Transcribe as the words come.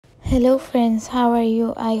Hello friends, how are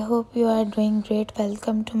you? I hope you are doing great.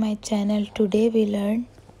 Welcome to my channel. Today we learn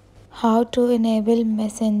how to enable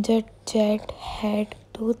Messenger Chat Head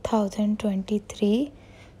 2023.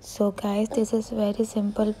 So guys, this is very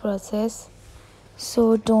simple process.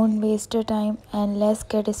 So don't waste your time and let's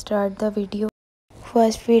get start the video.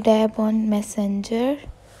 First we tap on Messenger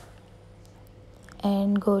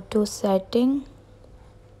and go to setting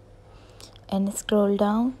and scroll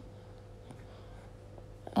down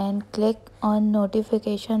and click on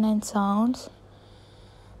notification and sounds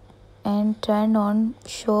and turn on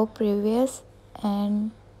show previous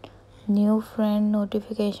and new friend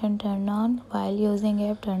notification turn on, while using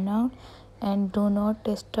app turn on, and do not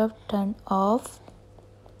disturb turn off.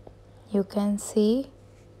 You can see,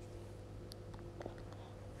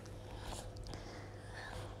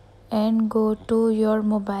 and go to your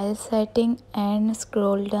mobile setting and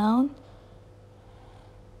scroll down,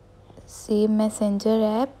 see Messenger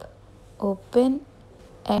app, open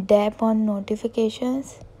and tap on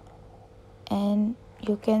notifications, and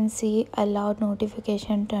you can see allow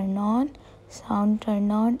notification turn on, sound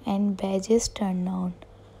turn on, and badges turn on,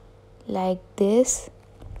 like this.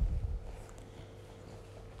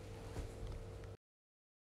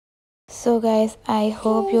 So guys, I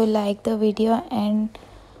hope you like the video and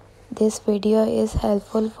this video is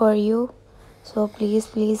helpful for you. So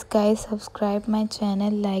please guys, subscribe my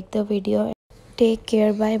channel, like the video. Take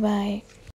care, bye bye.